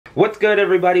What's good,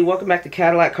 everybody? Welcome back to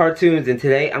Cadillac Cartoons, and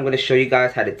today I'm going to show you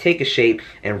guys how to take a shape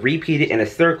and repeat it in a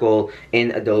circle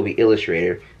in Adobe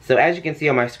Illustrator. So as you can see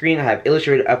on my screen, I have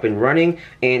Illustrator up and running,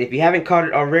 and if you haven't caught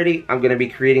it already, I'm going to be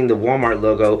creating the Walmart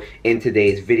logo in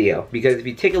today's video. Because if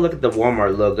you take a look at the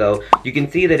Walmart logo, you can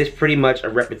see that it's pretty much a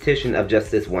repetition of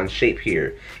just this one shape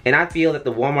here. And I feel that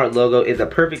the Walmart logo is a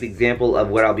perfect example of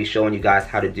what I'll be showing you guys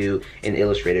how to do in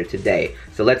Illustrator today.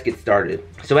 So let's get started.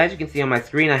 So as you can see on my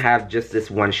screen, I have just this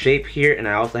one shape here, and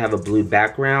I also have a blue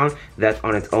background that's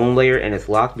on its own layer, and it's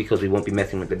locked because we won't be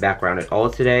messing with the background at all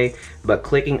today. But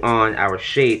clicking on our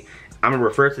shape, I'm gonna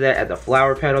refer to that as a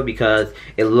flower petal because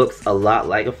it looks a lot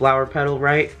like a flower petal,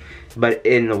 right? But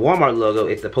in the Walmart logo,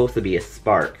 it's supposed to be a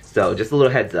spark. So just a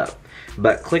little heads up.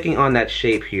 But clicking on that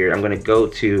shape here, I'm gonna go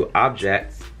to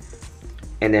Objects,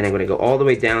 and then I'm gonna go all the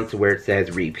way down to where it says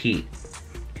Repeat.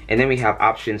 And then we have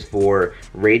options for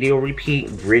radial repeat,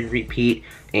 grid repeat,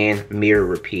 and mirror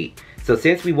repeat. So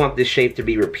since we want this shape to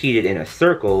be repeated in a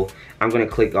circle, I'm gonna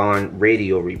click on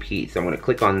radial repeat. So I'm gonna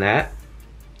click on that.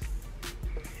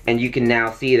 And you can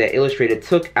now see that Illustrator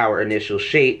took our initial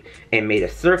shape and made a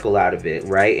circle out of it,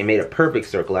 right? And made a perfect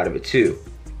circle out of it too.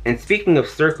 And speaking of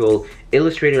circle,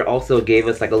 Illustrator also gave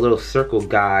us like a little circle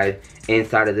guide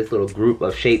inside of this little group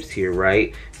of shapes here,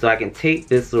 right? So I can take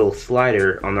this little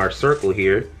slider on our circle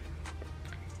here,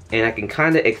 and I can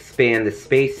kind of expand the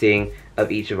spacing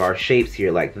of each of our shapes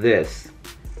here like this,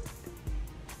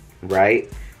 right?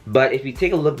 But if you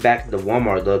take a look back at the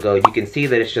Walmart logo, you can see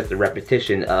that it's just a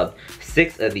repetition of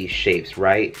 6 of these shapes,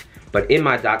 right? But in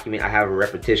my document, I have a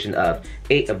repetition of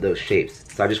 8 of those shapes.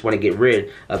 So I just want to get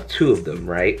rid of 2 of them,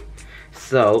 right?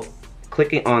 So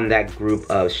clicking on that group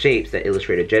of shapes that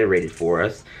Illustrator generated for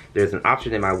us, there's an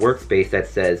option in my workspace that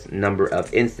says number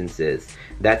of instances.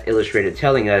 That's Illustrator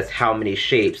telling us how many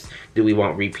shapes do we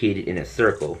want repeated in a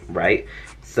circle, right?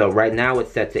 So right now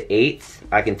it's set to 8.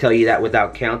 I can tell you that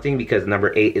without counting because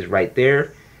number 8 is right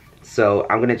there. So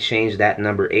I'm gonna change that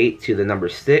number 8 to the number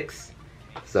 6.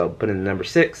 So put in the number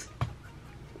 6.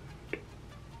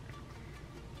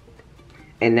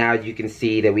 And now you can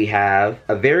see that we have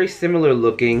a very similar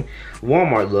looking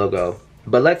Walmart logo.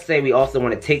 But let's say we also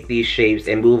want to take these shapes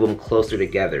and move them closer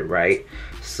together, right?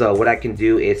 So what I can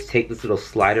do is take this little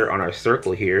slider on our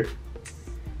circle here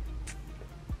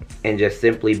and just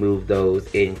simply move those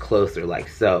in closer like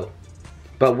so.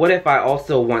 But what if I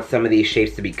also want some of these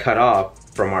shapes to be cut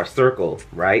off from our circle,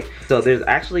 right? So there's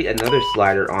actually another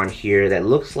slider on here that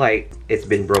looks like it's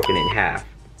been broken in half.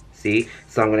 See?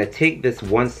 So I'm going to take this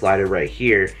one slider right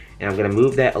here and I'm going to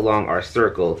move that along our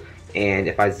circle, and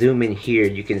if I zoom in here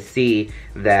you can see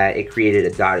that it created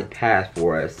a dotted path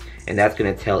for us, and that's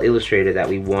going to tell Illustrator that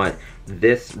we want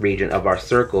this region of our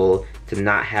circle to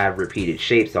not have repeated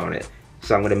shapes on it.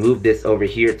 So I'm going to move this over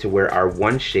here to where our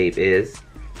one shape is,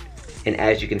 and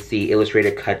as you can see,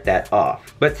 Illustrator cut that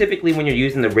off. But typically when you're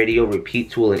using the radial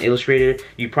repeat tool in Illustrator,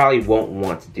 you probably won't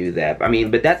want to do that. I mean,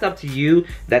 but that's up to you.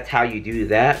 That's how you do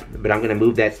that. But I'm gonna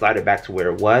move that slider back to where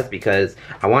it was because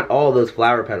I want all those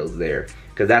flower petals there,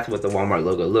 because that's what the Walmart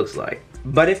logo looks like.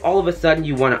 But if all of a sudden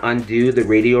you want to undo the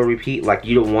radial repeat, like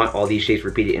you don't want all these shapes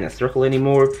repeated in a circle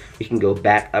anymore, we can go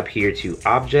back up here to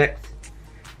Object,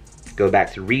 go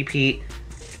back to Repeat,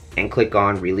 and click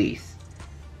on Release.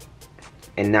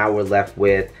 And now we're left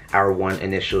with our one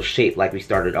initial shape like we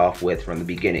started off with from the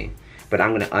beginning. But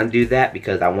I'm going to undo that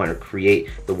because I want to create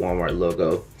the Walmart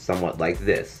logo somewhat like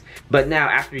this. But now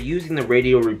after using the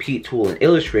radial repeat tool in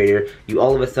Illustrator, you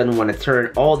all of a sudden want to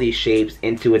turn all these shapes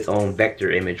into its own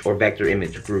vector image or vector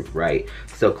image group, right?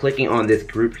 So clicking on this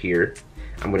group here,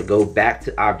 I'm going to go back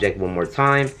to Object one more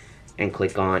time and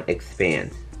click on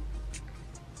Expand.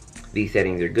 These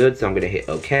settings are good, so I'm going to hit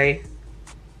OK.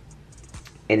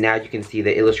 And now you can see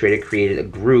that Illustrator created a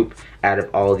group out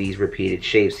of all these repeated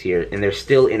shapes here, and they're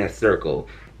still in a circle.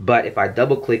 But if I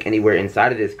double click anywhere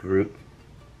inside of this group,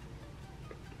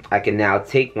 I can now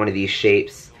take one of these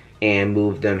shapes and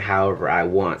move them however I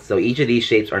want. So each of these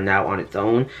shapes are now on its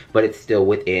own, but it's still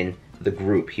within the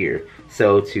group here.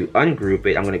 So to ungroup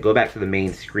it, I'm going to go back to the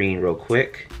main screen real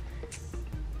quick.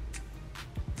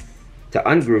 To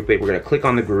ungroup it, we're going to click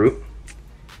on the group,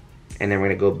 and then we're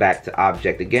going to go back to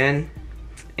Object again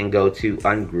and go to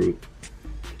Ungroup,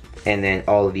 and then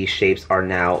all of these shapes are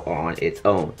now on its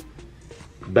own.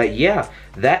 But yeah,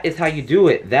 that is how you do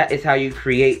it. That is how you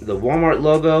create the Walmart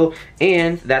logo,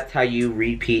 and that's how you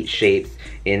repeat shapes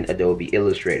in Adobe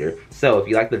Illustrator. So if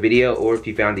you liked the video or if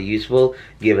you found it useful,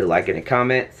 give it a like and a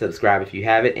comment, subscribe if you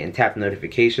haven't, and tap the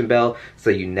notification bell so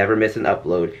you never miss an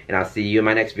upload. And I'll see you in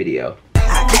my next video.